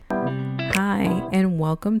Hi, and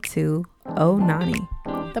welcome to Oh NANI,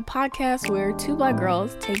 the podcast where two black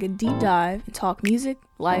girls take a deep dive and talk music,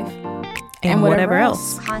 life, and whatever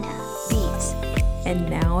else. Content, beats. And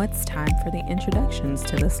now it's time for the introductions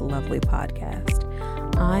to this lovely podcast.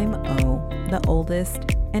 I'm O, the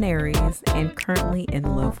oldest, and Aries, and currently in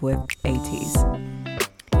love with ATs.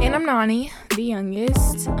 And I'm Nani, the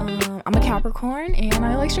youngest. I'm a Capricorn, and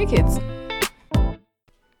I like Stray Kids.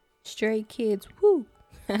 Stray Kids, woo!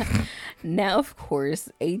 Now, of course,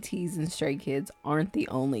 ATs and Stray Kids aren't the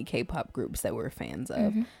only K-pop groups that we're fans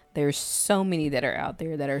of. Mm-hmm. There's so many that are out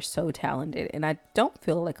there that are so talented, and I don't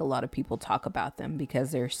feel like a lot of people talk about them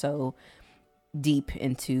because they're so deep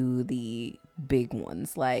into the big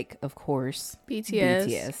ones. Like, of course,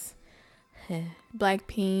 BTS.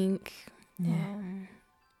 Blackpink. Yeah.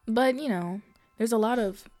 But, you know, there's a lot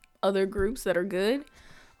of other groups that are good.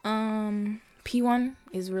 P1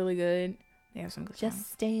 is really good. They have some good songs.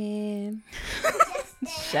 Justin.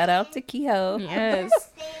 Shout out to Kehoe. Yes.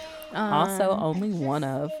 Also, only one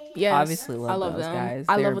of. Yes. Obviously, I love those them. guys.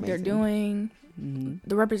 I They're love what they're amazing. doing. Mm-hmm.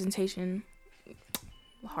 The representation.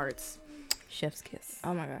 Hearts. Chef's kiss.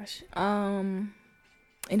 Oh my gosh.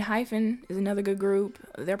 In Hyphen is another good group.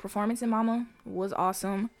 Their performance in Mama was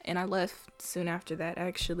awesome, and I left soon after that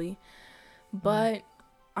actually. But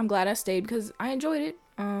I'm glad I stayed because I enjoyed it.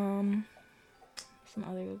 Some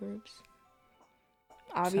other good groups.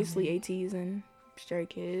 Obviously ATs and Stray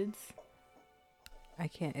Kids. I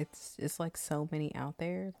can't. It's like so many out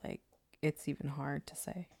there. Like, it's even hard to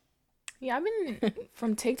say. Yeah, I've been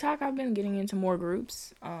from TikTok. I've been getting into more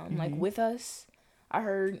groups. Like With Us. I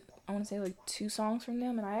heard, I want to say like 2 songs from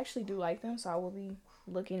them, and I actually do like them, so I will be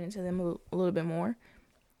looking into them a little bit more.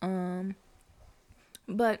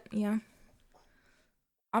 But yeah,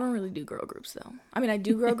 I don't really do girl groups though. I mean, I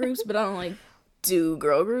do girl groups, but I don't like do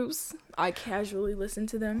girl groups. I casually listen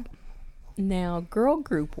to them. Now, girl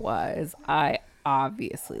group wise, I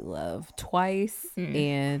obviously love Twice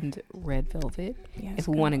and Red Velvet. Yeah, if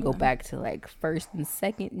we want to go back to like first and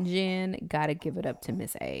second gen, gotta give it up to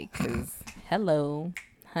Miss A, because hello,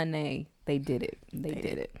 honey, they did it. They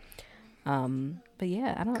did it. But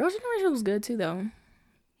yeah, I don't. Girls' Generation was good too though.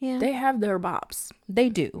 Yeah, They have their bops. they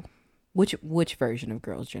do. Which version of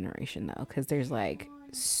Girls' Generation though? Because there's like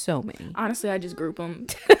so many. Honestly, I just group them.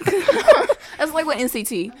 That's like with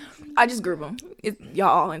NCT. I just group them. Y'all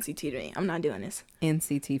all NCT to me. I'm not doing this.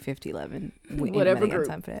 NCT 5011. Whatever group.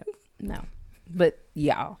 Time for that. No, but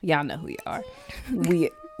y'all know who you are.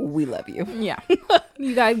 We love you. Yeah.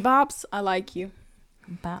 You guys bops, I like you.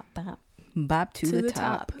 Bop to the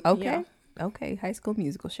top. Okay. Yeah. Okay, High School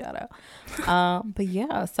Musical shout out. But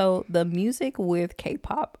yeah, so the music with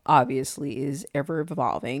K-pop obviously is ever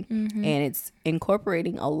evolving, and it's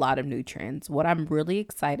incorporating a lot of new trends. What I'm really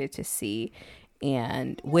excited to see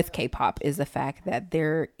and with K-pop is the fact that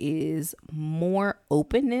there is more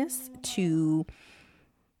openness to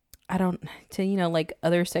like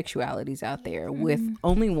other sexualities out there with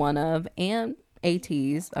only one of and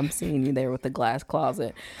ATs. I'm seeing you there with the glass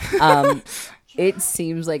closet. It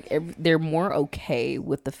seems like they're more okay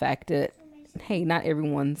with the fact that, hey, not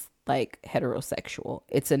everyone's like heterosexual.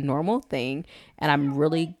 It's a normal thing, and I'm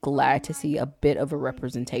really glad to see a bit of a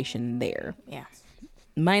representation there. Yeah.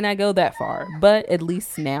 Might not go that far, but at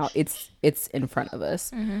least now it's in front of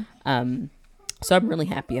us. So I'm really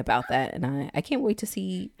happy about that, and I can't wait to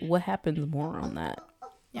see what happens more on that.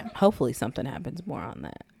 Yeah. Hopefully something happens more on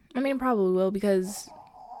that. I mean, it probably will because,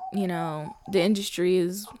 you know, the industry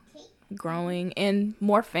is growing and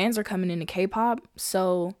more fans are coming into K-pop.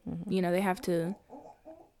 So, you know, they have to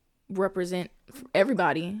represent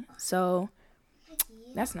everybody. So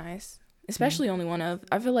that's nice. Especially Only One Of.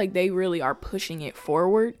 I feel like they really are pushing it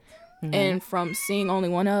forward. And from seeing Only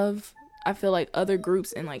One Of, I feel like other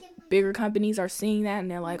groups and like bigger companies are seeing that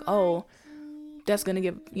and they're like, oh, that's going to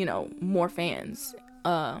give, you know, more fans.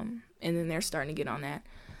 And then they're starting to get on that,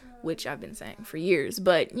 which I've been saying for years,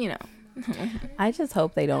 but you know. I just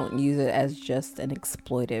hope they don't use it as just an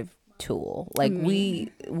exploitive tool. Like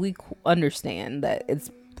we understand that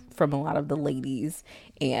it's from a lot of the ladies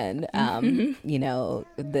and you know,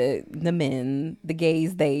 the men, the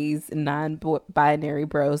gays, theys, non-binary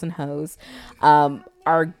bros and hoes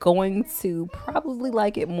are going to probably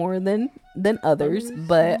like it more than others,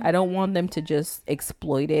 but I don't want them to just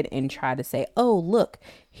exploit it and try to say, oh, look,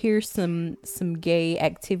 here's some gay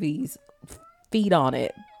activities, feed on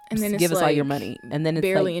it, and then give us all like your money, and then it's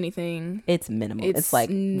barely like, anything. it's minimal. It's like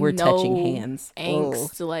we're touching hands.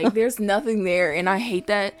 Angst, like there's nothing there, and I hate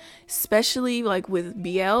that, especially like with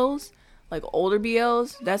BLs, like older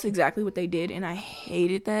BLs. That's exactly what they did, and I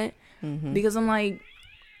hated that because I'm like,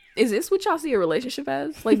 is this what y'all see a relationship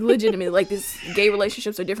as? Like, legitimately, like, this gay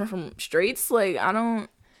relationships are different from straights? Like, I don't,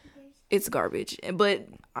 it's garbage. But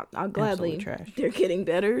I'll gladly, trash. They're getting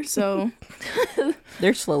better, so.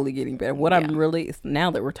 They're slowly getting better. What I'm really,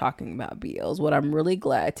 now that we're talking about BLs, what I'm really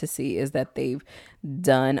glad to see is that they've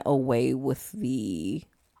done away with the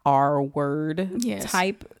R word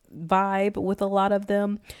type vibe with a lot of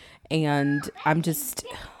them. And I'm just...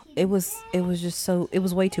 It was just so, it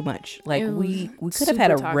was way too much. Like, we could have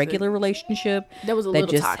had a regular relationship that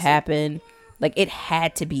just toxic. Happened. Like, it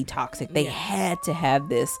had to be toxic. They had to have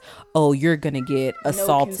this, oh, you're gonna get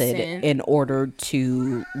assaulted in order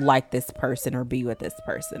to like this person or be with this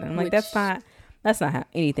person. And I'm like, that's not how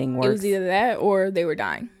anything works. It was either that or they were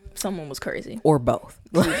dying. Someone was crazy. Or both.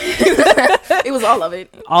 It was all of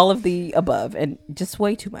it. All of the above, and just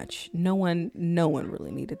way too much. No one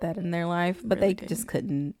really needed that in their life, but really they just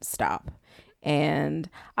couldn't stop. And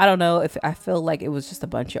I don't know, if I feel like it was just a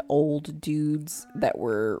bunch of old dudes that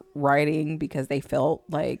were writing because they felt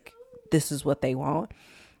like this is what they want,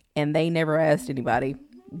 and they never asked anybody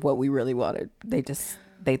what we really wanted.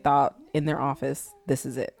 They thought in their office, this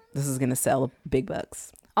is it. This is gonna sell big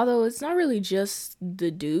bucks. Although it's not really just the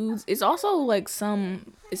dudes. It's also like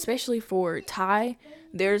some, especially for Thai,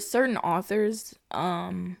 there's certain authors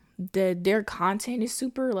that their content is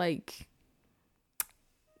super like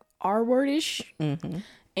R-wordish. Mm-hmm.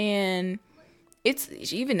 And it's,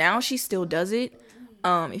 even now she still does it.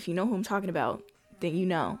 If you know who I'm talking about, then you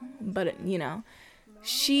know. But, you know,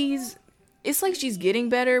 it's like she's getting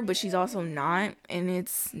better, but she's also not. And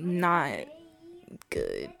it's not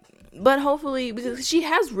good. But hopefully, because she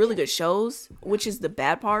has really good shows, which is the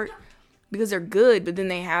bad part, because they're good, but then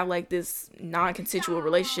they have like this non-consensual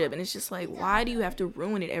relationship, and it's just like, why do you have to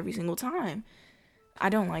ruin it every single time? I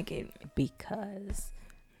don't like it. Because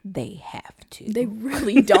they have to. They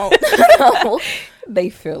really don't. They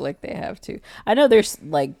feel like they have to. I know there's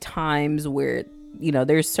like times where, you know,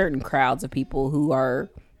 there's certain crowds of people who are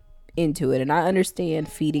into it, and I understand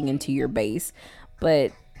feeding into your base,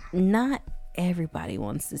 but not everybody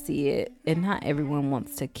wants to see it, and not everyone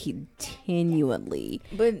wants to continually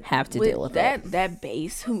have to deal with that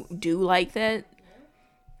base who do like that.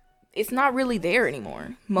 It's not really there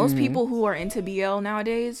anymore. Most people who are into BL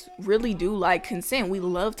nowadays really do like consent. We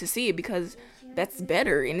love to see it because that's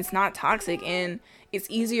better and it's not toxic, and it's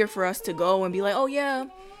easier for us to go and be like, oh yeah,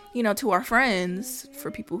 you know, to our friends,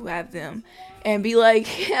 for people who have them, and be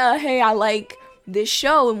like, yeah, hey, I like this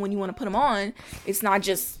show, and when you want to put them on, it's not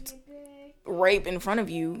just rape in front of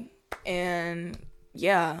you. And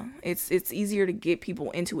yeah, it's easier to get people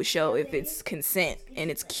into a show if it's consent and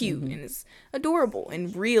it's cute and it's adorable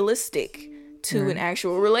and realistic to an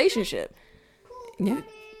actual relationship. Yeah.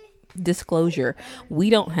 Disclosure, we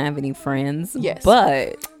don't have any friends,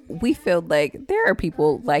 but we feel like there are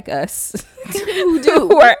people like us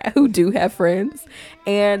who do have friends,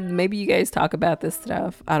 and maybe you guys talk about this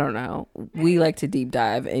stuff. I don't know, we like to deep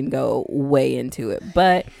dive and go way into it.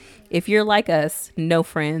 But if you're like us, no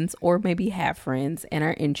friends, or maybe have friends and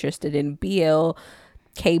are interested in BL,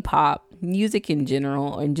 K-pop, music in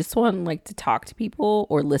general, and just want like to talk to people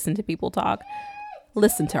or listen to people talk,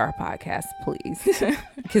 listen to our podcast, please,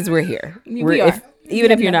 because we're here.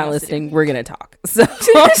 Even if you're not listening, we're gonna talk. So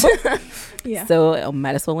yeah. So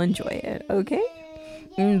might as well enjoy it. Okay.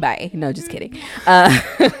 Bye. No, just kidding.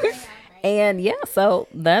 And yeah, so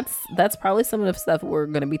that's probably some of the stuff we're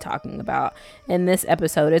going to be talking about in this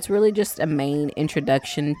episode. It's really just a main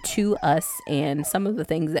introduction to us and some of the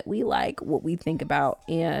things that we like, what we think about,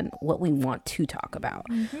 and what we want to talk about.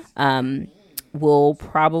 We'll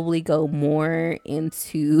probably go more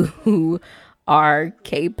into our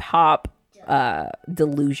K-pop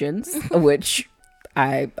delusions, which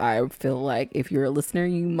I feel like if you're a listener,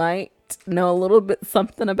 you might know a little bit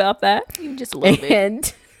something about that. Just a little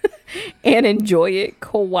bit. And enjoy it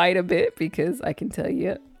quite a bit, because I can tell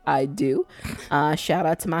you I do. Shout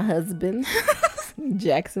out to my husband,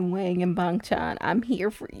 Jackson Wang and Bang Chan. I'm here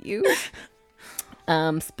for you.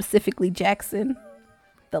 Specifically Jackson,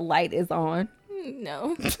 the light is on.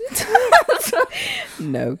 No.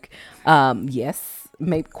 No. Yes.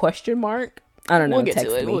 Maybe question mark. I don't know. We'll get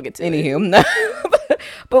to it. Anywho.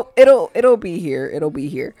 But it'll be here. It'll be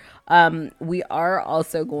here. We are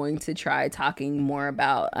also going to try talking more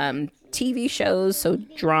about TV shows, so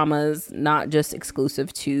dramas, not just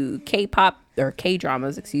exclusive to K-pop or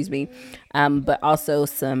K-dramas, excuse me, but also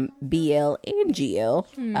some BL and GL,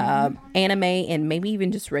 anime, and maybe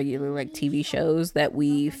even just regular like TV shows that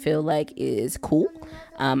we feel like is cool.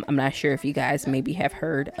 I'm not sure if you guys maybe have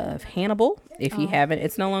heard of Hannibal. If you haven't,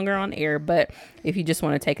 it's no longer on air, but if you just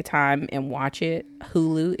want to take a time and watch it,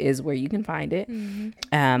 Hulu is where you can find it.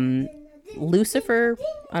 Lucifer,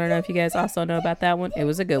 I don't know if you guys also know about that one. It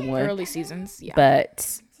was a good one. Early seasons, yeah.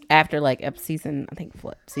 But after like season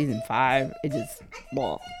 5, it just,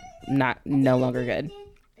 well, no longer good.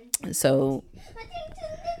 So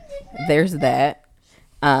there's that.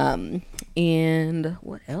 And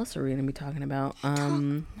what else are we going to be talking about?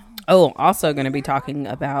 Also going to be talking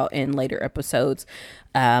about in later episodes,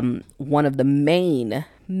 one of the main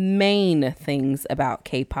things about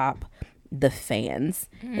K-pop, the fans,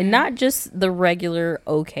 and not just the regular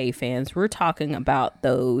okay fans. We're talking about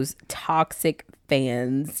those toxic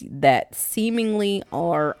fans that seemingly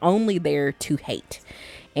are only there to hate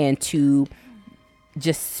and to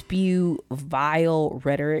just spew vile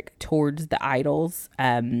rhetoric towards the idols,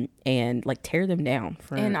 and like tear them down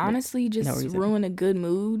for honestly just ruin a good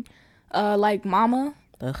mood. Like Mama.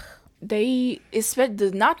 Ugh.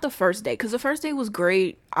 Not the first day, because the first day was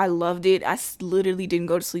great. I loved it. I literally didn't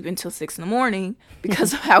go to sleep until 6 a.m.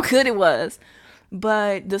 because of how good it was.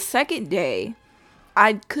 But the second day,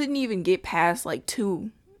 I couldn't even get past like 2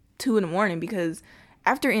 a.m. because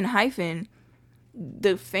after ENHYPEN,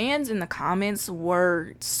 the fans in the comments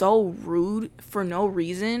were so rude for no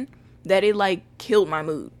reason that it like killed my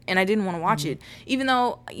mood, and I didn't want to watch it. Even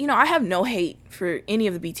though, I have no hate for any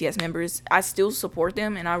of the BTS members. I still support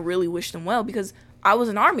them, and I really wish them well, because I was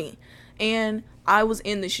an ARMY and I was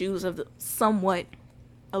in the shoes of the somewhat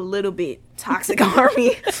a little bit toxic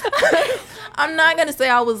ARMY. I'm not gonna say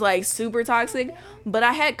I was like super toxic, but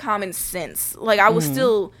I had common sense. Like I was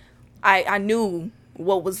still, I knew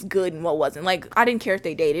what was good and what wasn't. Like I didn't care if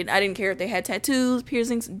they dated, I didn't care if they had tattoos,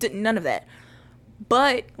 piercings, none of that.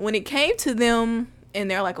 But when it came to them and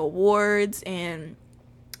their like awards and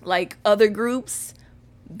like other groups,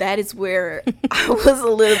 that is where I was a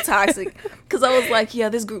little toxic, because I was like, yeah,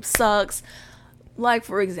 this group sucks. Like,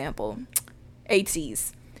 for example,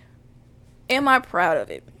 ATEEZ. Am I proud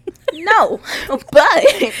of it? No. But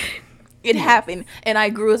it happened, and I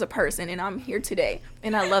grew as a person, and I'm here today,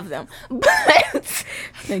 and I love them. But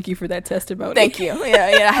thank you for that testimony. Thank you.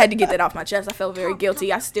 Yeah, I had to get that off my chest. I felt very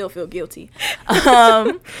guilty. I still feel guilty.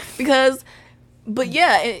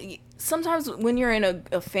 Sometimes when you're in a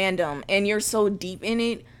fandom and you're so deep in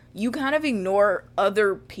it, you kind of ignore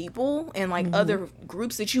other people and like other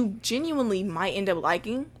groups that you genuinely might end up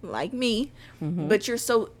liking, like me, but you're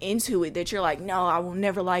so into it that you're like, no, I will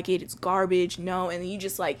never like it. It's garbage. No. And you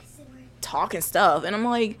just like talking stuff, and I'm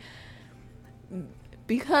like,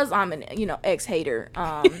 because I'm an ex-hater,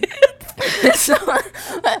 so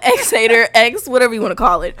ex-hater, whatever you want to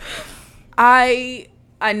call it, I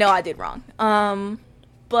know I did wrong,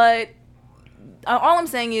 but all I'm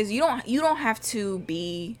saying is you don't have to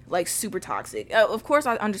be like super toxic. Of course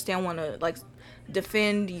I understand, want to like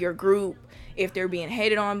defend your group if they're being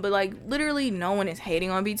hated on, but like literally no one is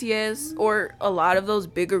hating on BTS or a lot of those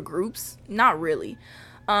bigger groups, not really.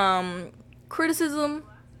 Criticism,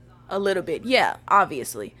 a little bit, yeah,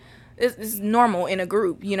 obviously. It's normal in a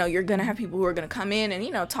group. You're gonna have people who are gonna come in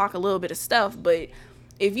and talk a little bit of stuff, but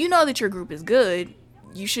if you know that your group is good,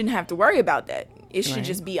 you shouldn't have to worry about that. It should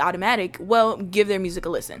just be automatic. Well, give their music a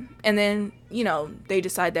listen, and then they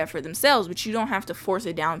decide that for themselves, but you don't have to force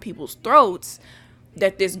it down people's throats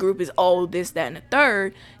that this group is this, that, and the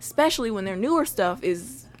third, especially when their newer stuff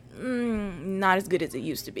is not as good as it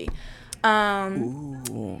used to be.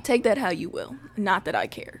 Take that how you will. Not that I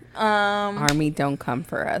care. ARMY, don't come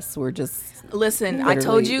for us. We're just listen. I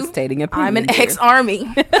told you, stating I'm an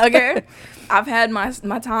ex-ARMY. Okay, I've had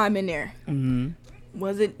my time in there.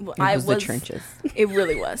 Was it? I was the trenches. It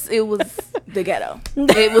really was. It was the ghetto.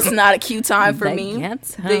 It was not a cute time for me.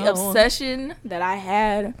 The obsession that I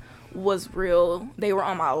had was real. They were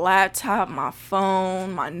on my laptop, my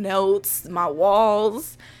phone, my notes, my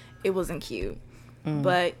walls. It wasn't cute,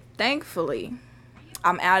 but thankfully,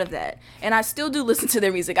 I'm out of that. And I still do listen to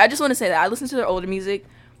their music. I just want to say that. I listen to their older music,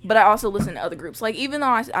 but I also listen to other groups. Like, even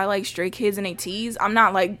though I like Stray Kids and ATEEZ, I'm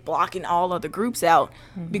not, like, blocking all other groups out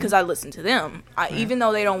because I listen to them. Even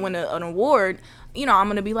though they don't win an award, I'm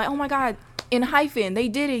going to be like, oh, my God, ENHYPEN, they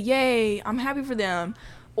did it. Yay. I'm happy for them.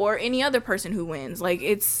 Or any other person who wins. Like,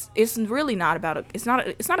 it's really not about it's not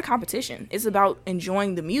a competition. It's about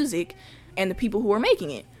enjoying the music and the people who are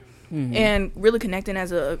making it. And really connecting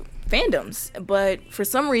as a fandoms, but for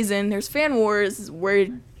some reason there's fan wars where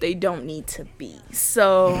they don't need to be.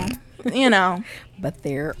 So, But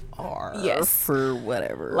there are, yes, for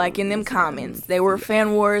whatever, like in them comments, there were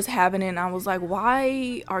fan wars happening. I was like,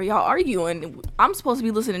 why are y'all arguing? I'm supposed to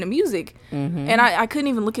be listening to music. And I couldn't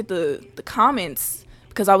even look at the comments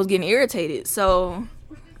because I was getting irritated. So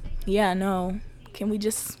yeah, no, can we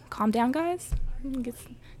just calm down, guys?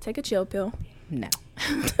 Take a chill pill. No.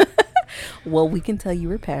 Well, we can tell you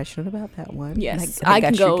were passionate about that one. Yes, I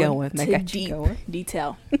can got go you going. I to got deep you going.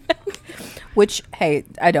 detail. Which, hey,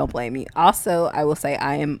 I don't blame you. Also, I will say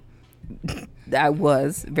I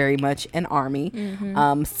was very much an army.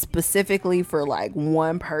 Specifically for like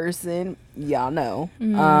one person, y'all know.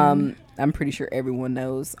 I'm pretty sure everyone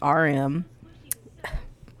knows RM,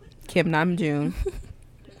 Kim Namjoon.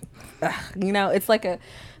 It's like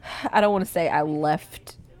I don't want to say I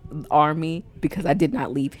left army because I did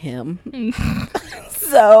not leave him.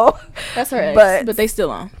 So that's her ex, but they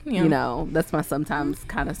still on. That's my sometimes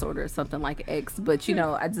kind of sort of something like ex, but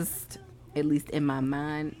I just, at least in my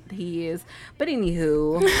mind, he is. But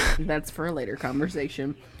anywho, that's for a later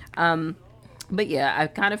conversation. But yeah, I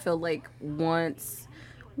kind of feel like once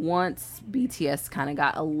BTS kind of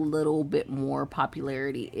got a little bit more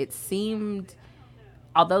popularity, it seemed,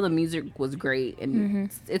 although the music was great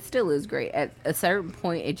and it still is great, at a certain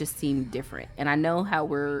point it just seemed different. And I know how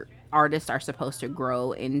artists are supposed to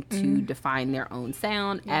grow and to define their own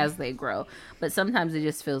sound as they grow, but sometimes it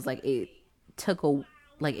just feels like it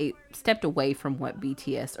it stepped away from what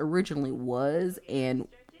BTS originally was and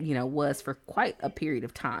was for quite a period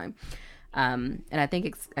of time. And I think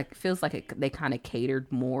it feels like they kind of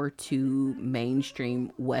catered more to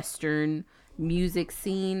mainstream Western music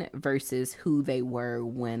scene versus who they were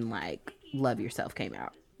when like Love Yourself came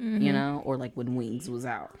out, or like when Wings was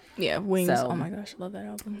out. Yeah, Wings. So, oh my gosh, I love that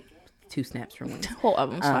album. 2 snaps for Wings. Whole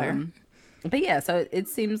album's fire. But yeah, so it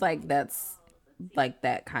seems like that's like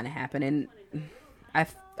that kind of happened, and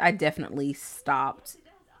I definitely stopped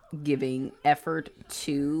giving effort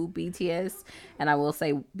to BTS. And I will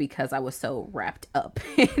say, because I was so wrapped up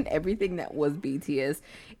in everything that was BTS,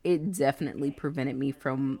 it definitely prevented me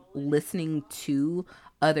from listening to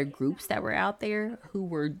other groups that were out there who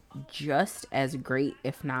were just as great,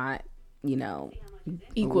 if not,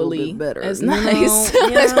 equally better, as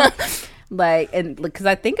nice. Like, and because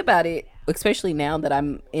I think about it, especially now that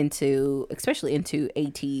I'm especially into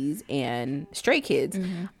ATs and Stray Kids,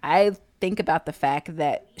 I think about the fact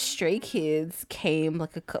that Stray Kids came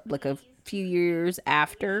like a few years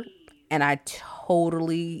after, and I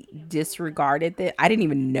totally disregarded that. I didn't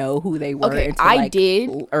even know who they were. Okay, until, I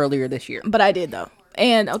did earlier this year, but I did though.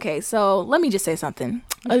 And okay, so let me just say something.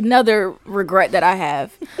 Another regret that I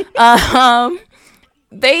have.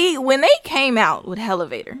 When they came out with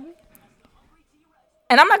Elevator,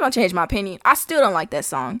 and I'm not gonna change my opinion, I still don't like that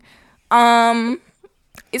song.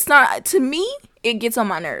 It's not, to me, it gets on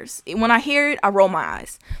my nerves. When I hear it, I roll my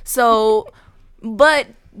eyes. So, but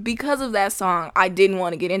because of that song, I didn't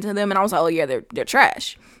want to get into them, and I was like, oh yeah, they're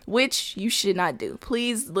trash, which you should not do.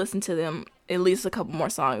 Please listen to them at least a couple more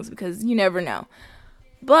songs, because you never know.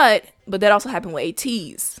 But that also happened with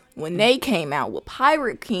ATs. When they came out with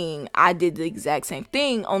Pirate King, I did the exact same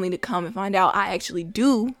thing, only to come and find out I actually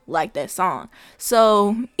do like that song.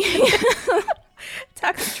 So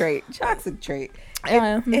toxic trait.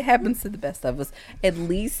 It happens to the best of us. At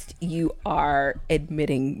least you are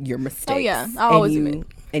admitting your mistakes. Oh yeah, I always admit.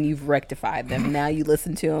 And you've rectified them. Now you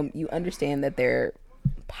listen to them, you understand that they're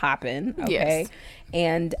popping. Okay, yes.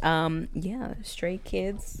 And Stray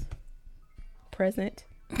Kids present.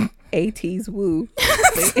 AT's woo.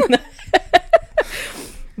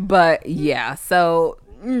 But yeah, so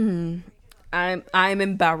I'm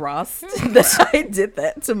embarrassed that I did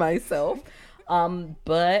that to myself.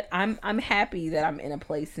 But I'm happy that I'm in a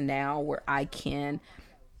place now where I can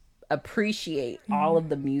appreciate all of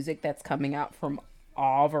the music that's coming out from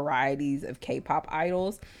all varieties of K-pop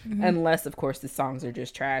idols, unless of course the songs are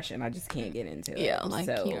just trash and I just can't get into it. Yeah, like,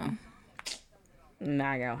 so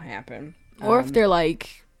not gonna happen. Or if they're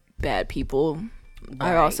like bad people,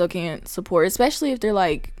 right. I also can't support, especially if they're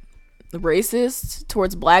like racist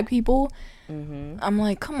towards black people. I'm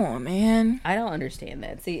like, come on, man. I don't understand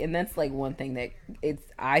that. See, and that's like one thing that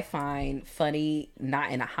I find funny,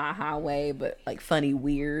 not in a ha-ha way, but like funny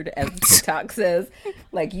weird, as TikTok says.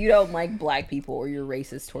 Like, you don't like black people or you're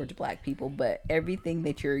racist towards black people, but everything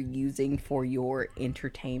that you're using for your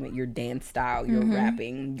entertainment, your dance style, your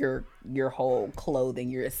rapping, your whole clothing,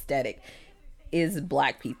 your aesthetic is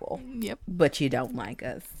black people. Yep. But you don't like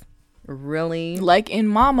us. Really? Like in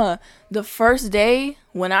Mama, the first day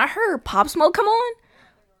when I heard Pop Smoke come on,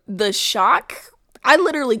 the shock, I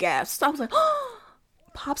literally gasped. I was like, oh,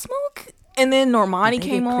 Pop Smoke? And then Normani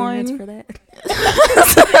came on. For that?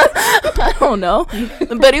 I don't know.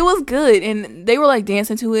 But it was good. And they were like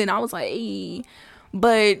dancing to it. And I was like, hey.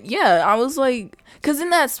 But yeah, I was like, because then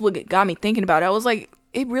that's what got me thinking about it. I was like,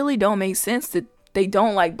 it really don't make sense that they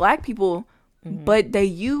don't like black people, but they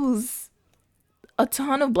use a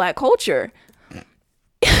ton of black culture.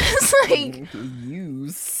 It's like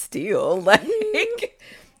use still like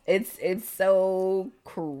it's so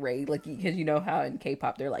crazy, like, because you know how in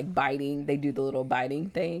K-pop they're like biting, they do the little biting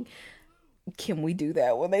thing. Can we do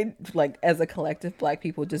that when they, like, as a collective black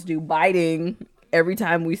people, just do biting every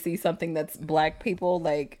time we see something that's black people?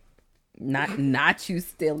 Like, not you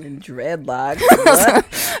still in dreadlocks.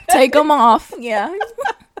 take them off. Yeah.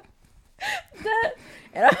 That,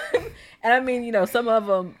 and I mean, you know, some of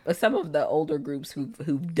the older groups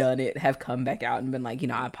who've done it have come back out and been like, you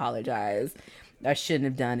know, I apologize, I shouldn't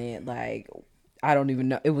have done it, like, I don't even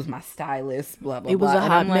know, it was my stylist, blah blah. It was blah. a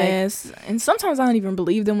hot mess. And sometimes I don't even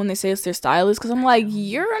believe them when they say it's their stylist, because I'm like,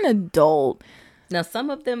 you're an adult. Now, some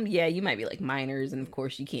of them, yeah, you might be like minors, and of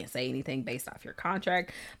course you can't say anything based off your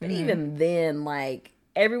contract. But even then, like,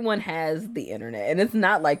 everyone has the internet, and it's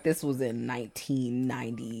not like this was in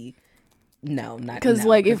 1990. No, not because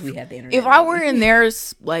like if we had the internet. If I were in their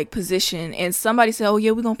like position and somebody said, "Oh yeah,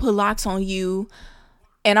 we're gonna put locks on you,"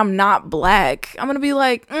 and I'm not black, I'm gonna be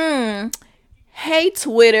like, "Hey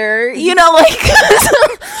Twitter," you know, like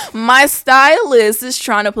my stylist is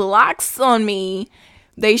trying to put locks on me.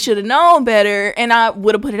 They should have known better, and I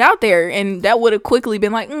would have put it out there, and that would have quickly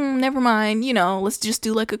been like, never mind, you know, let's just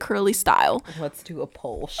do like a curly style. Let's do a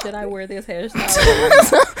poll. Should I wear this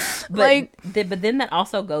hairstyle? But then that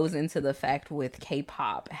also goes into the fact with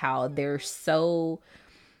K-pop, how they're so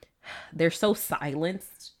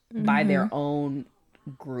silenced by their own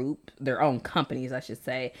group, their own companies, I should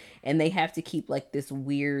say, and they have to keep like this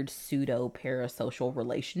weird pseudo parasocial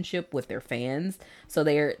relationship with their fans. So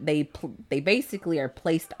they basically are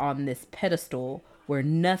placed on this pedestal where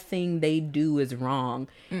nothing they do is wrong,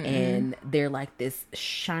 and they're like this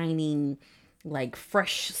shining, like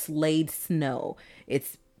fresh slayed snow.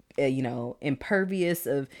 It's you know, impervious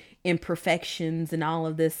of imperfections and all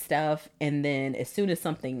of this stuff. And then as soon as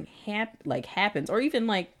something happens, or even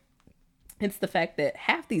like, it's the fact that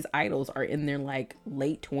half these idols are in their like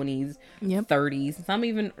late 20s, 30s. Some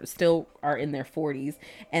even still are in their 40s.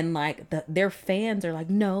 And like their fans are like,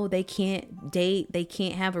 no, they can't date. They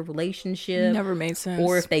can't have a relationship. Never made sense.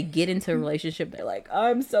 Or if they get into a relationship, they're like,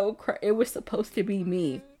 I'm so it was supposed to be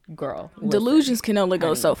me. Girl. Listen, delusions can only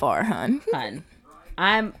go so far, hun.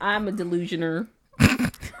 I'm a delusioner.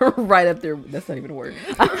 Right up there. That's not even a word.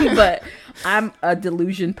 But I'm a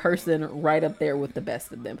delusion person right up there with the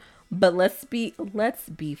best of them. But let's be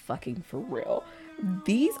fucking for real.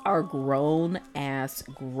 These are grown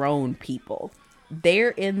people.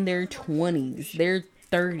 They're in their 20s, their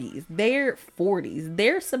 30s, their 40s.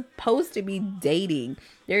 They're supposed to be dating.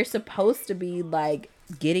 They're supposed to be like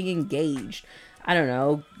getting engaged. I don't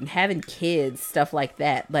know, having kids, stuff like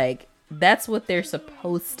that. Like, that's what they're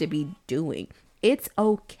supposed to be doing. It's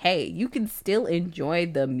okay. You can still enjoy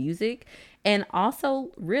the music and also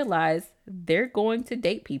realize they're going to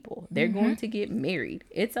date people. They're going to get married.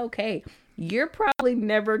 It's okay. You're probably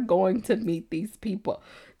never going to meet these people.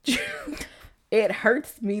 It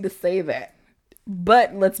hurts me to say that.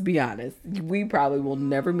 But let's be honest. We probably will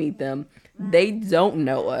never meet them. They don't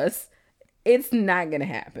know us. It's not gonna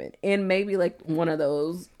happen. And maybe like one of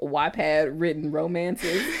those Wattpad written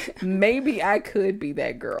romances, maybe I could be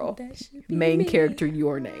that girl. Main character,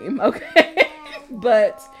 your name. Okay.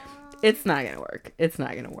 But it's not gonna work. It's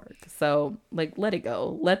not gonna work. So like, let it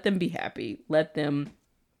go. Let them be happy. Let them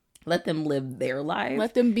live their life.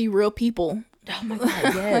 Let them be real people. Oh my god,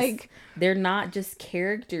 yes. Like, they're not just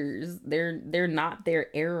characters. They're not their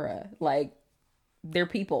era. Like, they're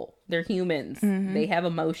people. They're humans. They have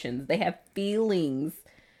emotions. They have feelings.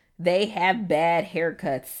 They have bad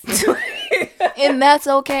haircuts. And that's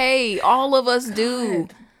okay. All of us do.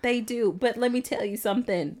 They do. But let me tell you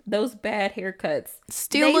something. Those bad haircuts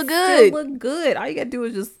still look good. Still look good. All you gotta do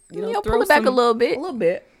is just, you know, pull it back a little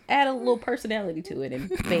bit. Add a little personality to it, and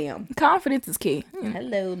bam. Confidence is key.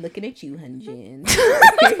 Hello, looking at you, Hunjin.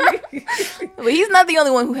 But he's not the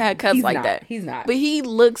only one who had cuts like that. He's not. But he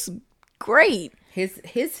looks great.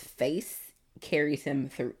 His face carries him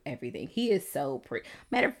through everything. He is so pretty.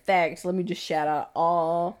 Matter of fact, let me just shout out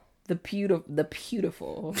all the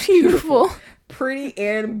beautiful, pretty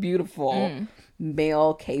and beautiful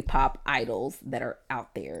male K-pop idols that are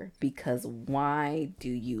out there. Because why do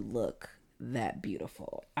you look that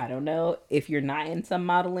beautiful? I don't know if you're not in some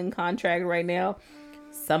modeling contract right now.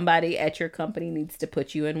 Somebody at your company needs to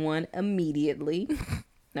put you in one immediately.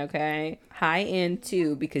 Okay. High end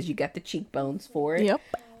too, because you got the cheekbones for it. Yep.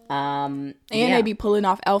 And they be pulling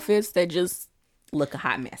off outfits that just look a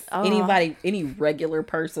hot mess. Any regular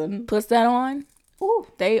person puts that on, ooh,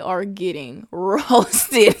 they are getting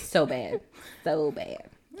roasted. So bad.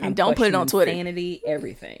 And don't put it on Twitter. Sanity,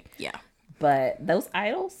 everything. Yeah. But those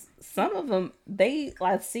idols, some of them,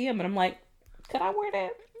 I see them and I'm like, could I wear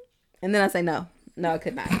that? And then I say no, I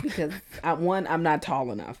could not, because I'm not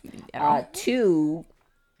tall enough. 2,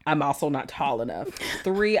 I'm also not tall enough.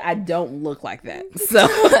 3, I don't look like that. So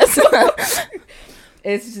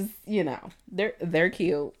it's just, they're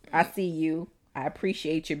cute. I see you. I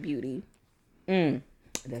appreciate your beauty.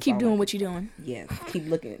 Keep doing what you're doing. Yes. Keep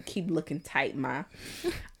looking tight, ma.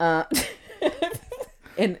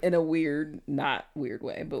 In a weird, not weird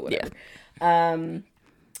way, but whatever. Yeah.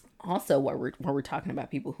 Also, while we're talking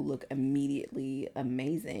about people who look immediately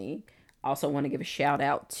amazing, also want to give a shout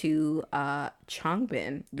out to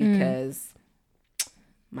Changbin, because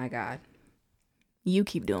my God, you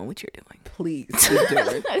keep doing what you're doing. Please keep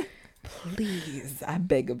doing. Please, I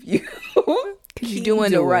beg of you. Because you're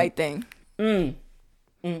doing the right thing.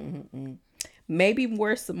 Maybe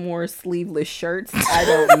wear some more sleeveless shirts. I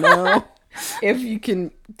don't know if you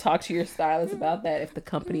can talk to your stylist about that. If the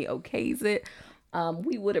company okays it,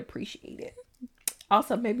 we would appreciate it.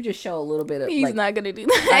 Also, maybe just show a little bit of. He's not gonna do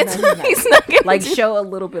that. He's not gonna show a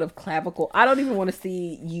little bit of clavicle. I don't even want to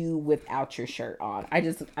see you without your shirt on. I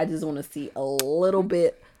just want to see a little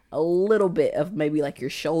bit of maybe like your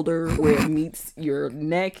shoulder where it meets your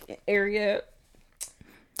neck area.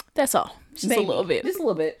 That's all. Just a little bit. Just a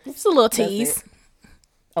little bit. Just a little tease.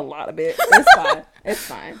 A lot of it. It's fine. It's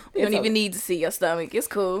fine. You don't even need to see your stomach. It's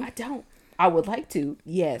cool. I don't. I would like to,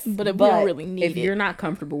 yes. But if you don't really need it. If you're not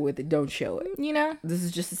comfortable with it, don't show it. This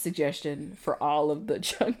is just a suggestion for all of the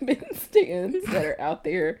Changbin stands that are out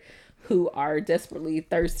there who are desperately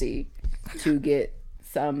thirsty to get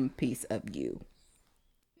some piece of you.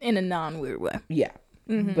 In a non-weird way. Yeah.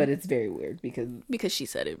 Mm-hmm. But it's very weird because she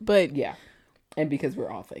said it. But yeah. And because we're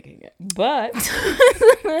all faking it. But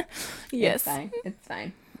yes. It's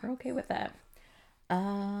fine. We're okay with that.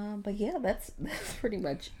 But yeah, that's pretty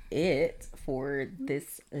much it for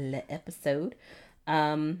this episode.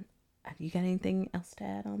 You got anything else to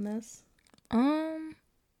add on this?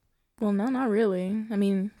 Well, no, not really. I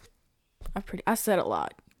mean, I said a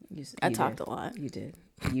lot. I talked a lot. You did.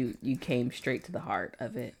 You came straight to the heart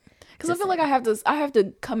of it. Because I feel like I have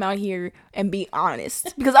to come out here and be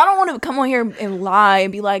honest. Because I don't want to come on here and lie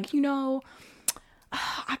and be like,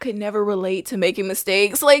 I could never relate to making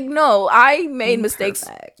mistakes. Like, no, I made mistakes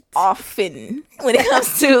often when it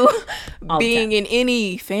comes to being in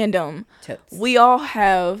any fandom. Totes. We all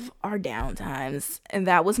have our down times, and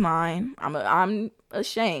that was mine. I'm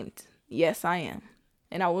ashamed. Yes, I am.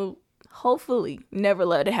 And I will hopefully never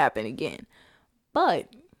let it happen again. But,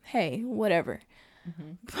 hey, whatever.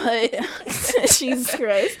 Mm-hmm. But, Jesus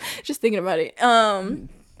Christ. Just thinking about it.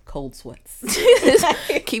 Cold sweats.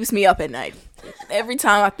 Keeps me up at night. Every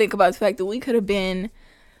time I think about the fact that we could have been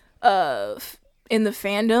in the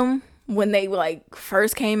fandom when they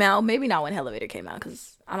first came out. Maybe not when Elevator came out,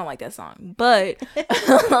 because I don't like that song. But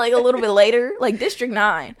a little bit later, District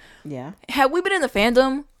 9. Yeah. Had we been in the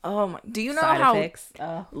fandom, do you know Side how effects.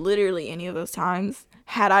 Literally any of those times,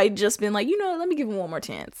 had I just been let me give him one more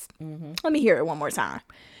chance. Mm-hmm. Let me hear it one more time.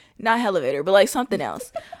 Not Elevator, but something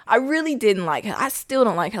else. I really didn't like it. I still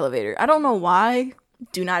don't like Elevator. I don't know why.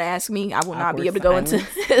 Do not ask me. I will not be able to go into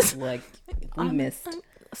this. We missed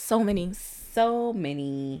so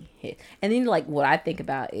many hits. And then what I think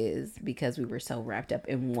about is, because we were so wrapped up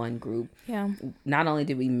in one group. Yeah. Not only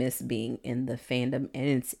did we miss being in the fandom in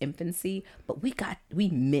its infancy, but we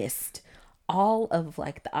missed all of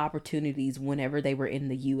the opportunities whenever they were in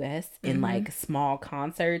the US in small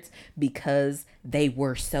concerts, because they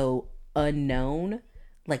were so unknown.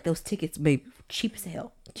 Those tickets made cheap as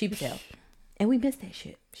hell. And we missed that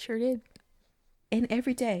shit. Sure did. And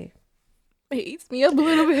every day it eats me up a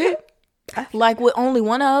little bit. With only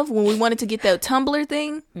one of, when we wanted to get that Tumblr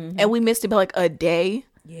thing, mm-hmm. and we missed it by a day.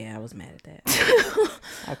 Yeah, I was mad at that.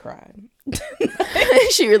 I cried.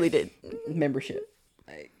 She really did. Membership.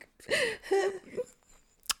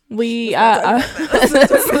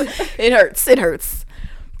 It hurts.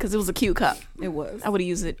 Because it was a cute cup. It was. I would have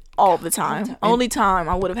used it all the time. Only time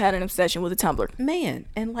I would have had an obsession with a Tumblr. Man,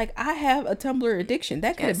 and I have a Tumblr addiction.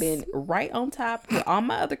 That could have been right on top with all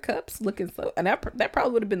my other cups looking so. And that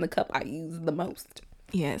probably would have been the cup I used the most.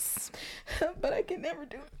 Yes. But I can never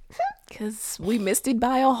do it. Because we missed it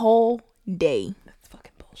by a whole day. That's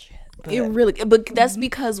fucking bullshit. It really, but that's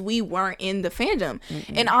because we weren't in the fandom.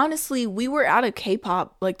 And honestly, we were out of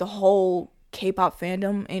K-pop, like the whole K-pop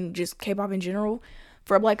fandom and just K-pop in general,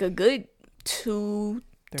 for like a good two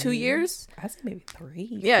years. I say maybe 3.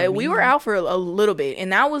 Yeah, we were out for a little bit,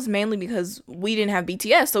 and that was mainly because we didn't have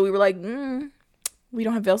BTS, so we were like, we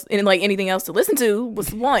don't have else and like anything else to listen to.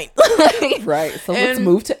 What's the point? Right. So let's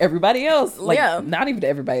move to everybody else. Like, yeah, not even to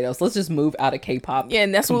everybody else. Let's just move out of K-pop. Yeah,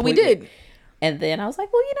 and that's completely what we did. And then I was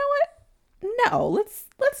like, well, you know what? No,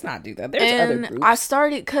 let's not do that. There's other groups. I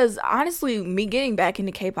started because honestly, me getting back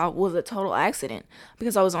into K-pop was a total accident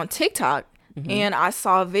because I was on TikTok and I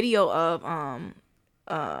saw a video of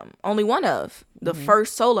Only One Of, the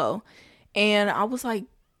first solo, and I was like,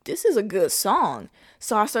 this is a good song.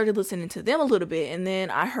 So I started listening to them a little bit, and then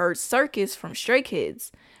I heard Circus from Stray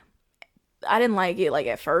Kids. I didn't like it like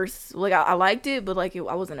at first. Like I liked it, but like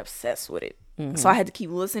I wasn't obsessed with it. So I had to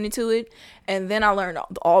keep listening to it, and then I learned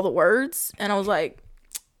all the words, and I was like,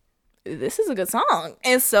 this is a good song.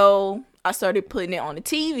 And so I started putting it on the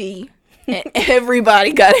TV, and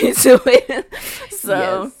everybody got into it.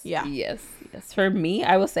 So yes. For me,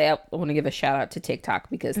 I will say I want to give a shout out to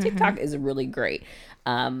TikTok because TikTok is really great.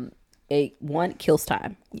 One, kills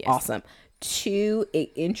time. Yes. Awesome. 2,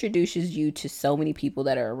 it introduces you to so many people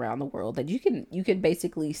that are around the world that you can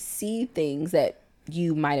basically see things that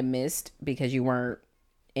you might have missed because you weren't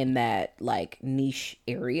in that like niche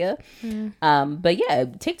area. But yeah,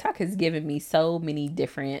 TikTok has given me so many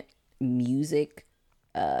different music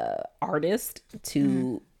artists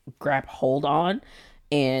to grab hold on.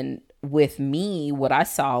 And with me, what I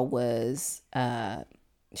saw was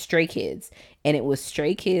Stray Kids, and it was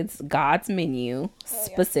Stray Kids God's Menu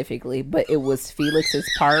specifically, but it was Felix's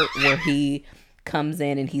part where he comes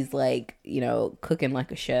in and he's like, you know, cooking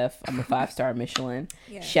like a chef. I'm a 5-star Michelin.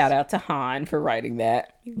 Yes. Shout out to Han for writing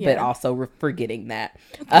that, but also forgetting that.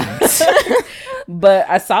 But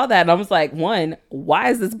I saw that and I was like, one, why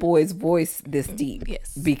is this boy's voice this deep?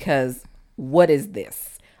 Yes. Because what is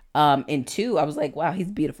this? And 2, I was like, wow,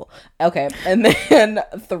 he's beautiful. Okay. And then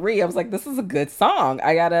 3, I was like, this is a good song.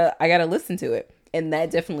 I gotta listen to it. And that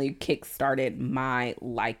definitely kick-started my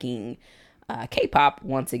liking K-pop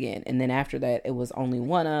once again. And then after that, it was Only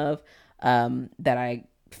One Of that I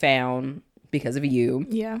found because of you.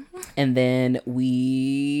 Yeah. And then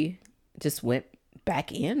we just went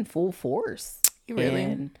back in full force. Really?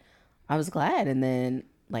 And I was glad. And then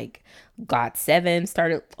like GOT7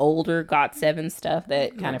 started, older GOT7 stuff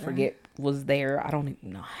that kind of forget was there. I don't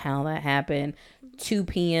even know how that happened. 2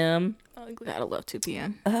 p.m. Oh, you gotta love 2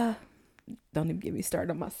 p.m. Don't even get me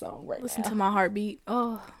started on my song right Listen now. to my heartbeat.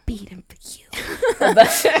 Oh, beating for you.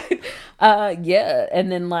 Yeah.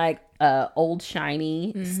 And then like old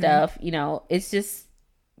shiny stuff, you know, it's just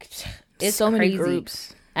it's so crazy. Many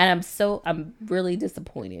groups. And I'm really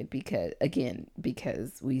disappointed because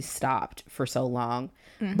we stopped for so long.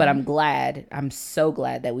 But I'm so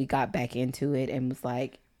glad that we got back into it and was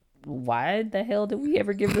like, why the hell did we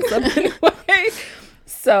ever give this up anyway?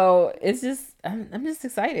 So it's just, I'm just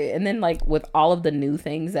excited. And then like with all of the new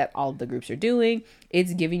things that all of the groups are doing,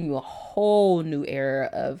 it's giving you a whole new era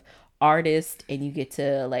of artists, and you get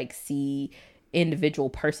to like see individual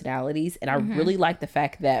personalities. And I really like the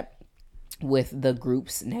fact that with the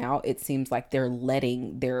groups now, it seems like they're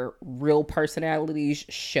letting their real personalities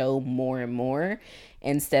show more and more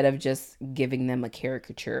instead of just giving them a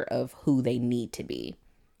caricature of who they need to be.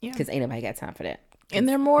 Because ain't nobody got time for that. And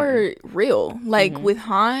they're more real. Like with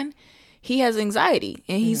Han, he has anxiety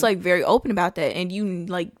and he's like very open about that. And you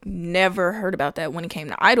like never heard about that when it came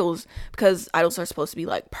to idols, because idols are supposed to be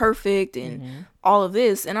like perfect and all of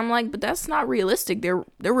this. And I'm like, but that's not realistic. They're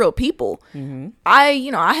real people.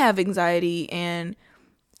 I have anxiety, and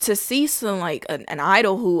to see some like an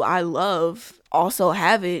idol who I love also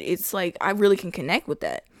have it, it's like I really can connect with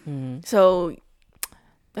that. So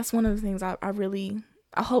that's one of the things I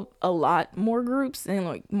hope a lot more groups and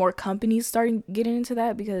like more companies starting getting into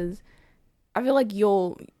that, because I feel like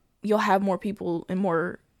you'll have more people and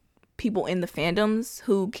more people in the fandoms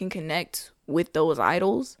who can connect with those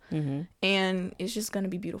idols, and it's just gonna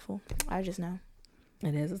be beautiful. I just know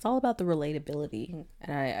it is. It's all about the relatability,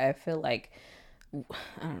 and I feel like,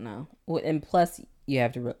 I don't know, and plus you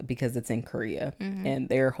have to, because it's in Korea and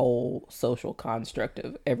their whole social construct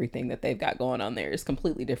of everything that they've got going on there is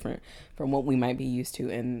completely different from what we might be used to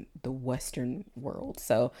in the Western world.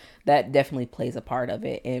 So that definitely plays a part of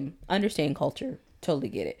it, and understand culture, totally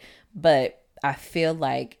get it. But I feel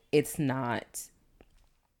like it's not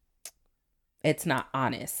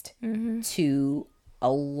honest to a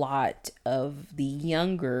lot of the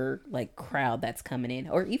younger like crowd that's coming in,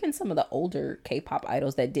 or even some of the older K-pop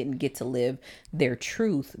idols that didn't get to live their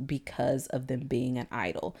truth because of them being an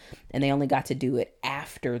idol, and they only got to do it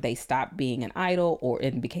after they stopped being an idol or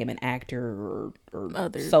and became an actor or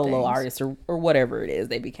other solo artist or whatever it is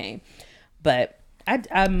they became. But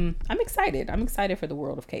I'm excited. I'm excited for the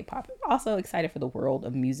world of K-pop. Also excited for the world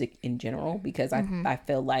of music in general, because I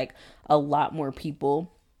feel like a lot more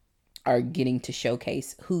people are getting to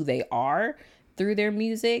showcase who they are through their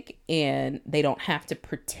music, and they don't have to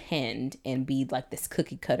pretend and be like this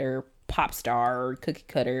cookie cutter pop star or cookie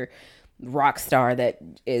cutter rock star that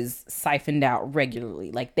is siphoned out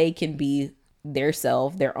regularly. Like, they can be their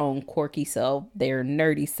self, their own quirky self, their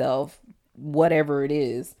nerdy self, whatever it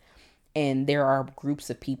is. And there are groups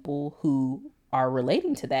of people who are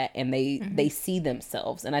relating to that, and they see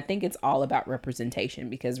themselves. And I think it's all about representation,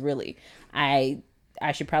 because really I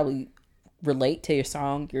should probably relate to your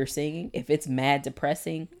song you're singing. If it's mad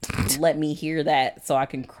depressing, let me hear that so I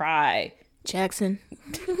can cry. Jackson.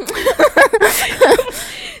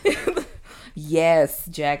 Yes,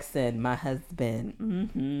 Jackson, my husband.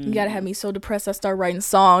 Mm-hmm. You gotta have me so depressed I start writing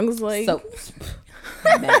songs. Like, so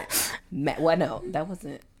Matt, well, no, that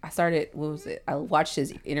wasn't. I started. What was it? I watched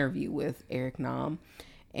his interview with Eric Nam,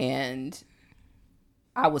 and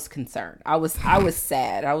I was concerned. I was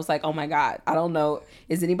sad. I was like, oh my God, I don't know.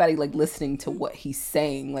 Is anybody like listening to what he's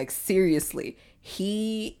saying? Like, seriously,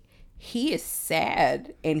 he is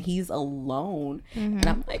sad and he's alone. And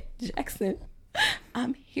I'm like, Jackson,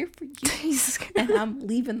 I'm here for you. And I'm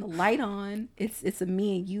leaving the light on. It's a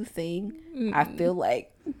me and you thing. I feel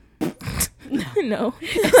like no.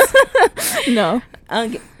 No.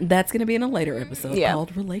 That's gonna be in a later episode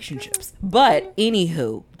called relationships. But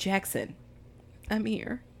anywho, Jackson, I'm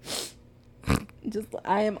here.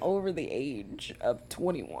 I am over the age of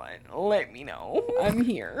 21. Let me know. I'm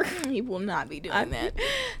here. He will not be doing that.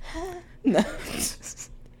 No.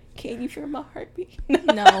 Can you feel my heartbeat?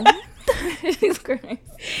 No. He's crazy.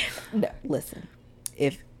 No, listen.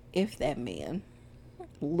 If that man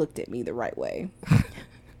looked at me the right way,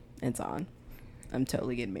 it's on. I'm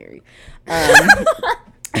totally getting married.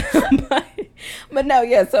 But no,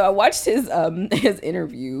 yeah. So I watched his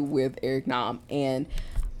interview with Eric Nam, and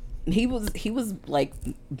he was like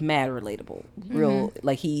mad relatable, real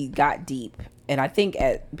like he got deep, and I think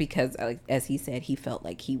because as he said, he felt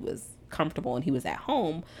like he was comfortable and he was at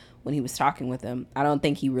home when he was talking with him. I don't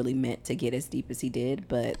think he really meant to get as deep as he did,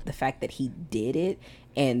 but the fact that he did it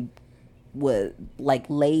and was like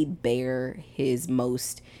laid bare his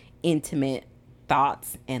most intimate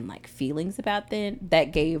thoughts and like feelings about them,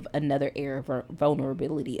 that gave another air of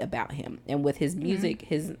vulnerability about him. And with his music,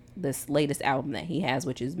 this latest album that he has,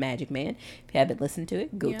 which is Magic Man, if you haven't listened to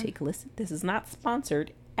it, go take a listen. This is not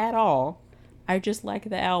sponsored at all. I just like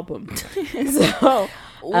the album. So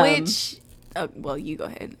well, you go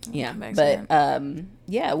ahead. Yeah, but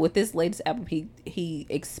yeah, with this latest album, he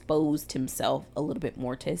exposed himself a little bit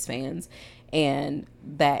more to his fans, and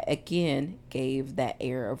that again gave that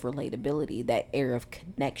air of relatability, that air of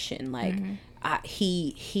connection. Like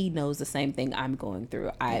he knows the same thing I'm going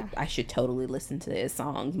through. I should totally listen to his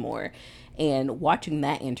songs more. And watching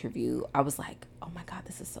that interview, I was like, oh my God,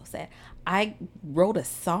 this is so sad. I wrote a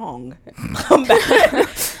song about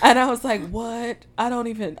it. And I was like, what? I don't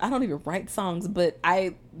even write songs, but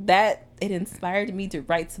it inspired me to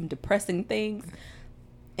write some depressing things.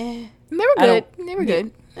 They were good. They were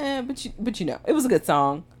good. But you know, it was a good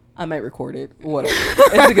song. I might record it. Whatever.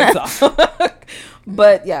 It's a good song.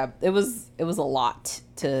 But yeah, it was a lot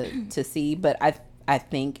to see. But I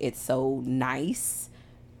think it's so nice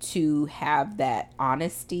to have that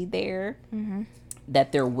honesty there,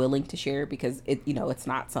 that they're willing to share, because it's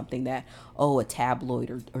not something that a tabloid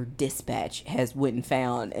or Dispatch has went and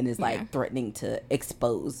found and is like threatening to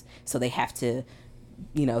expose, so they have to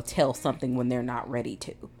tell something when they're not ready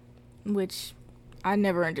to, which I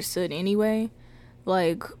never understood anyway.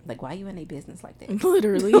 Like why are you in a business like that?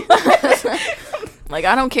 Literally. Like,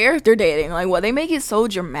 I don't care if they're dating. Like, what, they make it so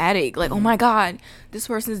dramatic. Like, oh my God, this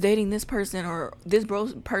person's dating this person, or this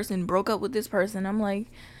person broke up with this person. I'm like,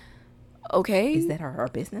 okay. Is that our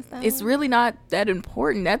business though? It's really not that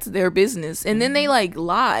important. That's their business. And then they like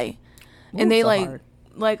lie. And they hard.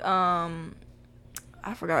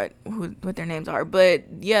 I forgot what their names are. But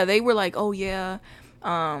yeah, they were like, oh yeah.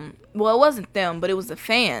 Well, it wasn't them, but it was the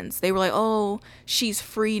fans. They were like, oh, she's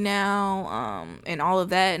free now. And all of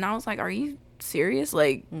that. And I was like, are you serious?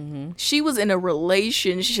 Like, she was in a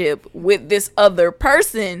relationship with this other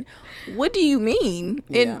person. What do you mean?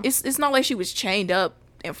 Yeah. And it's not like she was chained up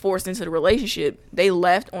and forced into the relationship. They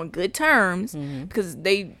left on good terms because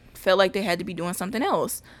they felt like they had to be doing something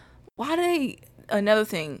else. Why do they? Another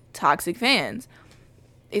thing, toxic fans.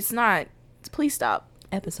 It's not. Please stop.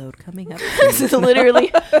 Episode coming up.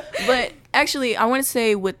 Literally. But actually, I want to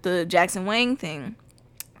say with the Jackson Wang thing,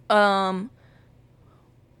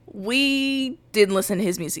 we didn't listen to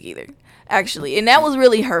his music either. Actually, and that was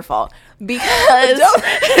really her fault because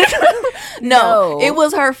no, it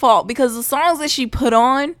was her fault because the songs that she put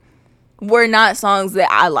on were not songs that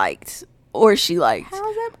I liked or she liked.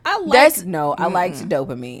 How's that? I liked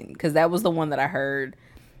Dopamine because that was the one that I heard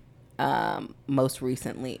most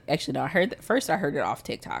recently. Actually, no, I heard it off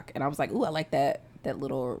TikTok and I was like, ooh, I like that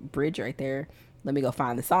little bridge right there. Let me go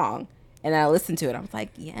find the song. And then I listened to it. I was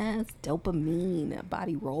like, yes, Dopamine,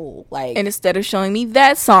 body roll. Like, and instead of showing me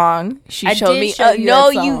that song, she showed me. I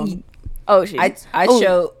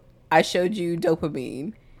showed you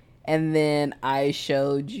Dopamine, and then I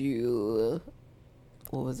showed you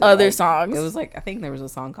what was it? Other songs. It was like I think there was a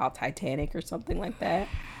song called Titanic or something like that.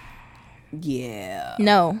 Yeah.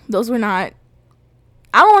 No, those were not.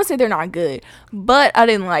 I don't want to say they're not good, but I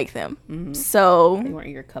didn't like them. Mm-hmm. So they weren't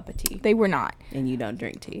your cup of tea. They were not. And you don't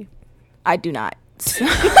drink tea. I do not.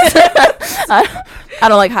 I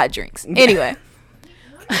don't like hot drinks. Anyway.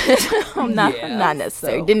 Not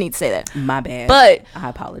necessary. So, didn't need to say that. My bad. But I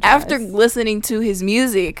apologize. after listening to his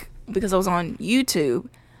music, because I was on YouTube,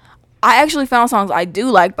 I actually found songs I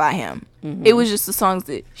do like by him. Mm-hmm. It was just the songs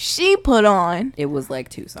that she put on. It was like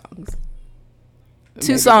 2 songs.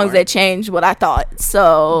 Two songs that changed what I thought.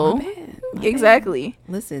 So my bad. Exactly.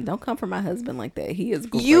 Listen, don't come for my husband like that. He is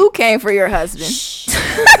great. You came for your husband.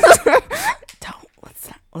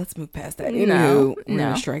 Let's move past that. We're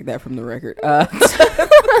gonna strike that from the record.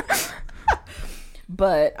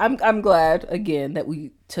 But I'm glad again that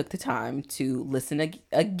we took the time to listen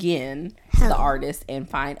again to the artist and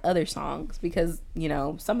find other songs because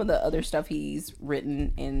some of the other stuff he's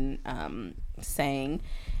written and sang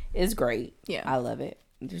is great. Yeah, I love it.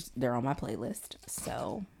 They're on my playlist,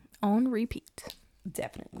 so on repeat.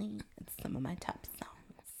 Definitely, it's some of my top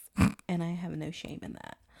songs, and I have no shame in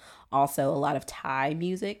that. Also, a lot of Thai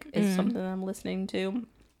music is something I'm listening to.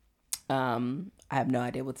 I have no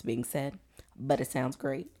idea what's being said, but it sounds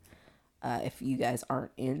great. If you guys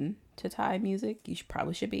aren't into Thai music, you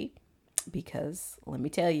probably should be, because let me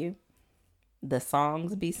tell you, the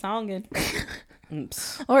songs be songing.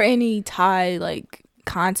 Or any Thai like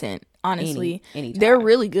content. Honestly, any they're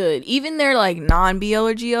really good. Even their like non-BL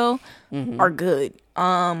or GO are good.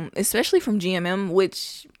 Especially from GMM,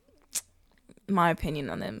 which my opinion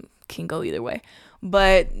on them can go either way,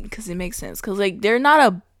 but because it makes sense, because like they're not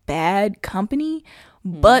a bad company,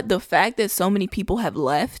 but the fact that so many people have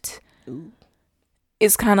left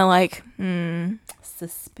is kind of like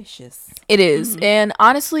suspicious. It is. And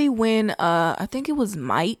honestly, when I think it was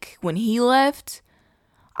Mike, when he left,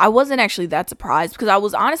 I wasn't actually that surprised, because I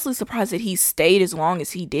was honestly surprised that he stayed as long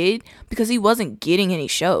as he did, because he wasn't getting any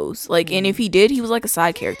shows. Like, and if he did, he was like a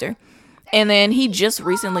side character. And then he just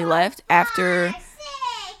recently left after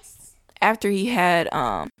he had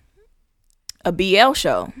a BL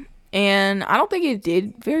show. And I don't think it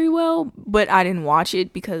did very well, but I didn't watch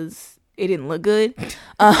it because it didn't look good.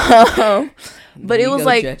 But it was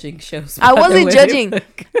like judging shows. I wasn't judging.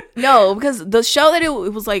 No, because the show that it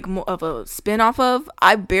was like more of a spin-off of,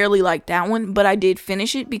 I barely liked that one, but I did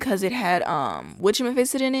finish it because it had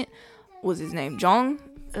whatchamacallit in it. What was his name? Jong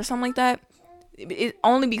or something like that. It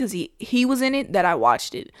only because he was in it that I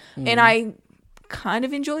watched it. And I kind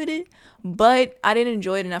of enjoyed it, but I didn't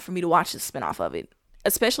enjoy it enough for me to watch the spinoff of it,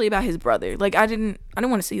 especially about his brother. Like I didn't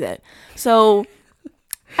want to see that, so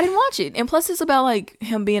I didn't watch it. And plus it's about like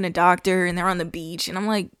him being a doctor and they're on the beach, and I'm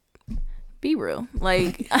like, be real.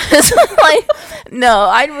 Like, like no,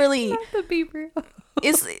 I really be real.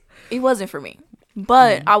 It wasn't for me,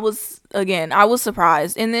 but I was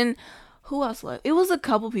surprised. And then who else left? It was a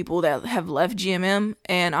couple people that have left GMM,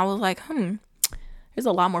 and I was like, there's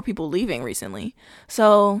a lot more people leaving recently.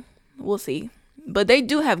 So we'll see. But they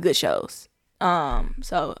do have good shows.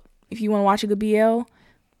 So if you want to watch a good BL,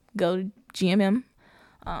 go to GMM.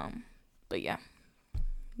 But yeah,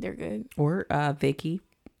 they're good. Or Viki.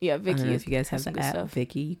 Yeah, Viki. I don't know if you guys have the app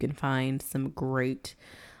Viki, you can find some great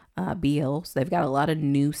BLs. They've got a lot of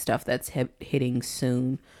new stuff that's hitting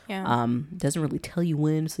soon. Yeah. Doesn't really tell you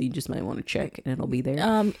when, so you just might want to check and it'll be there.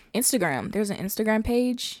 Instagram. There's an Instagram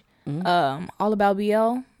page. All About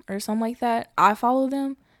BL or something like that. I follow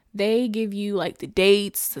them. They give you like the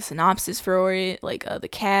dates, the synopsis for it, like the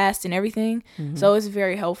cast and everything. So it's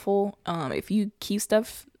very helpful. If you keep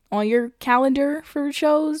stuff on your calendar for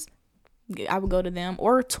shows, I would go to them,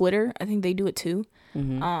 or Twitter. I think they do it too.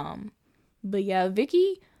 But yeah,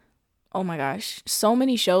 Viki, oh my gosh, so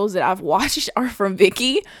many shows that I've watched are from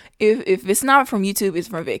Vicky. If it's not from YouTube, it's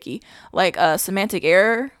from Vicky. Like Semantic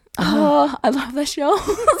Error. Oh, I love that show.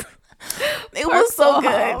 It was so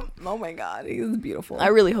good. Oh my god, he was beautiful. I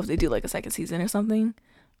really hope they do like a second season or something,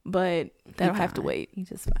 but that'll have to wait. He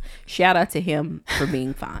just fine. Shout out to him for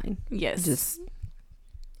being fine. Yes,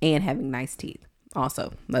 and having nice teeth.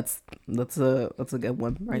 Also, that's a good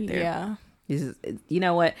one right there. Yeah. You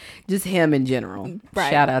know what? Just him in general. Right.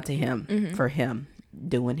 Shout out to him for him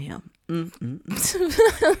doing him.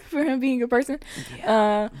 For him being a person.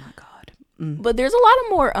 Yeah. Oh my god. But there's a lot of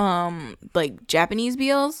more like Japanese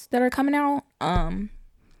BLs that are coming out. I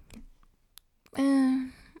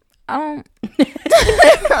don't.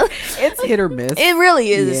 It's hit or miss. It really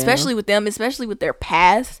is, especially with them, especially with their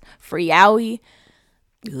past for yaoi.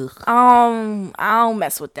 Ugh. I don't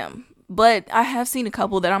mess with them. But I have seen a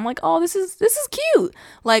couple that I'm like, oh, this is cute.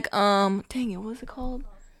 Like, dang it, what was it called?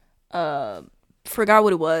 Forgot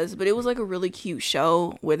what it was, but it was like a really cute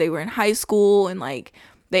show where they were in high school and like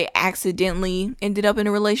they accidentally ended up in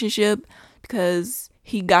a relationship because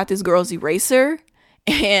he got this girl's eraser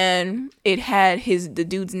and it had the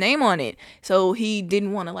dude's name on it. So he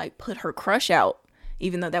didn't want to like put her crush out,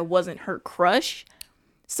 even though that wasn't her crush.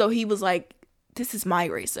 So he was like, this is my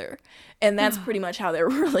eraser. And that's pretty much how their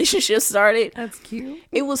relationship started. That's cute.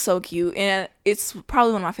 It was so cute. And it's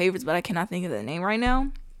probably one of my favorites, but I cannot think of the name right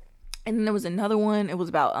now. And then there was another one. It was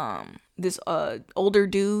about this older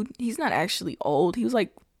dude. He's not actually old. He was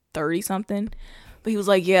like 30 something. But he was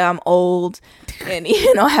like, yeah, I'm old. And,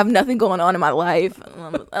 I have nothing going on in my life.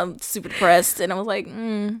 I'm super depressed. And I was like,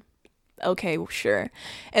 okay, well, sure.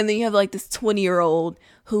 And then you have like this 20-year-old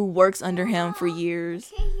who works under him for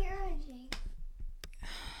years.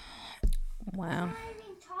 Wow.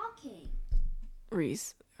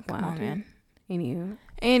 Reese. Wow, Come on, man.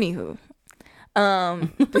 Anywho. Yeah. I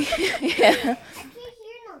can't hear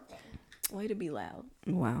nothing. Way to be loud.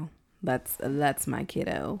 Wow. That's my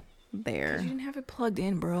kiddo there. You didn't have it plugged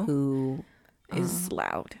in, bro. Who is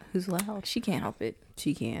loud. Who's loud? She can't help it.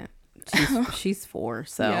 She can't. She's 4,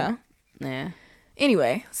 so Yeah. Nah.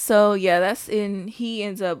 Anyway, so yeah, he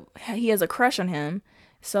has a crush on him.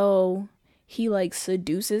 So he like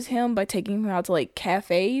seduces him by taking him out to like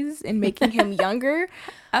cafes and making him younger.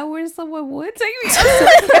 I wish someone would take me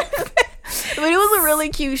But it was a really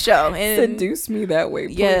cute show. And seduce me that way,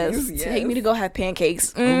 please. Yes. Take me to go have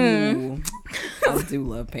pancakes. Ooh, I do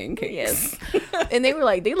love pancakes. Yes. And they were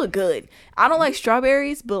like, they look good. I don't like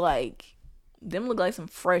strawberries, but like them look like some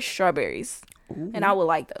fresh strawberries. Ooh. And I would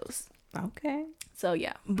like those. Okay. So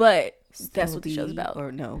yeah. But that's what the show's about.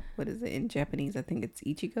 Or no, what is it in Japanese? I think it's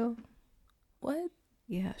Ichigo. What?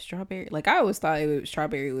 Yeah, strawberry. Like I always thought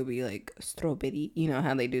strawberry would be like strawberry. You know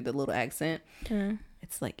how they do the little accent.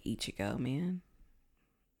 It's like Ichigo, man.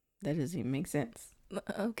 That doesn't even make sense.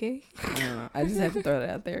 Okay. I don't know. I just have to throw that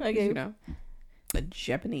out there. Okay. The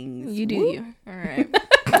Japanese. You do Whoop. you. All right.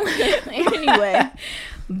 Anyway.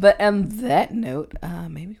 But on that note,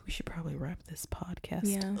 maybe we should probably wrap this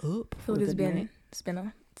podcast up. I feel like it's been a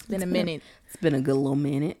minute. It's been a good little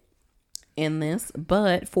minute in this.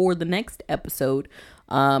 But for the next episode,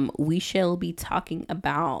 we shall be talking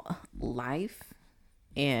about life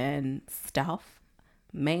and stuff.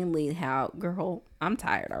 Mainly how, girl, I'm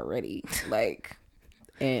tired already. Like,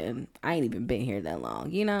 and I ain't even been here that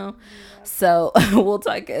long, So we'll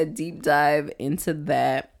take a deep dive into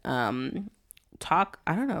that. Talk,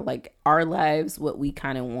 I don't know, like our lives, what we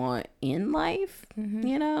kind of want in life,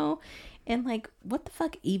 and like what the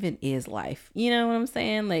fuck even is life? You know what I'm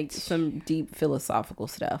saying? Like some deep philosophical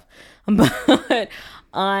stuff. But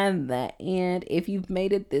on that end, if you've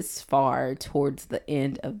made it this far towards the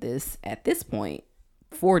end of this, at this point,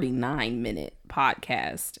 49-minute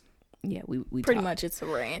podcast. Yeah, we pretty talk. much it's a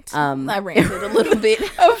rant. I ranted a little bit.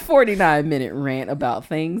 A 49-minute rant about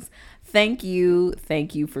things. Thank you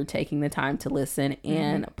for taking the time to listen,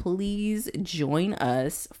 and please join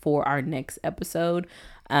us for our next episode.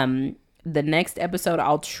 The next episode,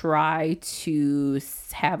 I'll try to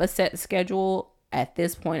have a set schedule. At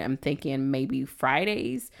this point, I'm thinking maybe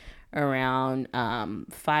Fridays around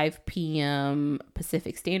 5 p.m.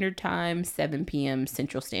 Pacific Standard Time, 7 p.m.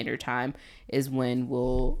 Central Standard Time is when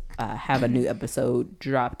we'll have a new episode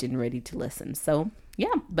dropped and ready to listen. So,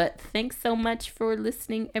 yeah, but thanks so much for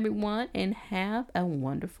listening, everyone, and have a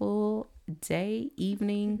wonderful day,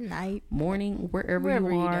 evening, night, morning, wherever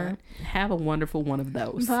you are. Have a wonderful one of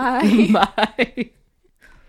those. Bye. Bye.